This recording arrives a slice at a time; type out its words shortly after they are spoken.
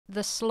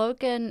The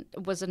slogan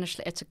was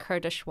initially, it's a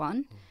Kurdish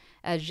one,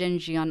 Jin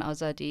Jiyan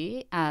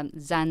Azadi,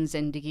 Zan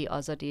Zindagi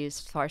Azadi is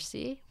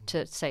Farsi,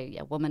 to say,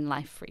 yeah, woman,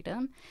 life,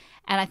 freedom.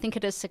 And I think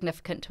it is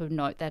significant to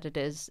note that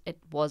it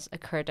was a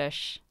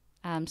Kurdish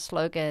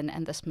slogan,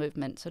 and this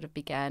movement sort of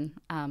began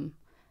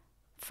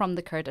from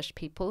the Kurdish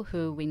people,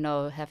 who we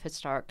know have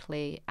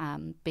historically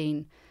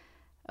been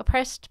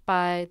oppressed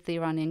by the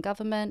Iranian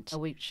government.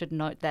 We should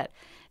note that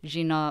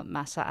Jina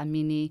Mahsa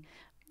Amini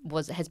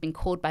has been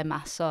called by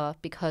Mahsa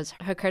because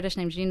her Kurdish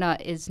name Jina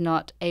is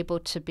not able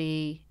to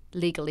be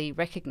legally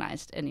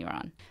recognized in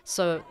Iran.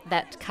 So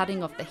that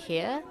cutting of the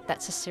hair,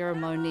 that's a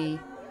ceremony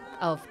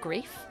of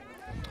grief.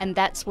 And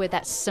that's where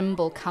that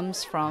symbol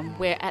comes from,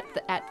 where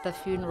at the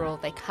funeral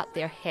they cut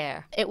their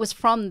hair. It was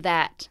from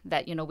that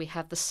we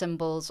have the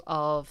symbols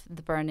of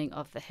the burning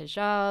of the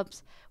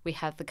hijabs, we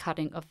have the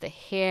cutting of the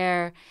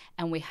hair,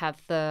 and we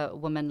have the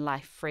woman,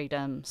 life,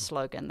 freedom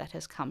slogan that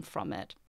has come from it.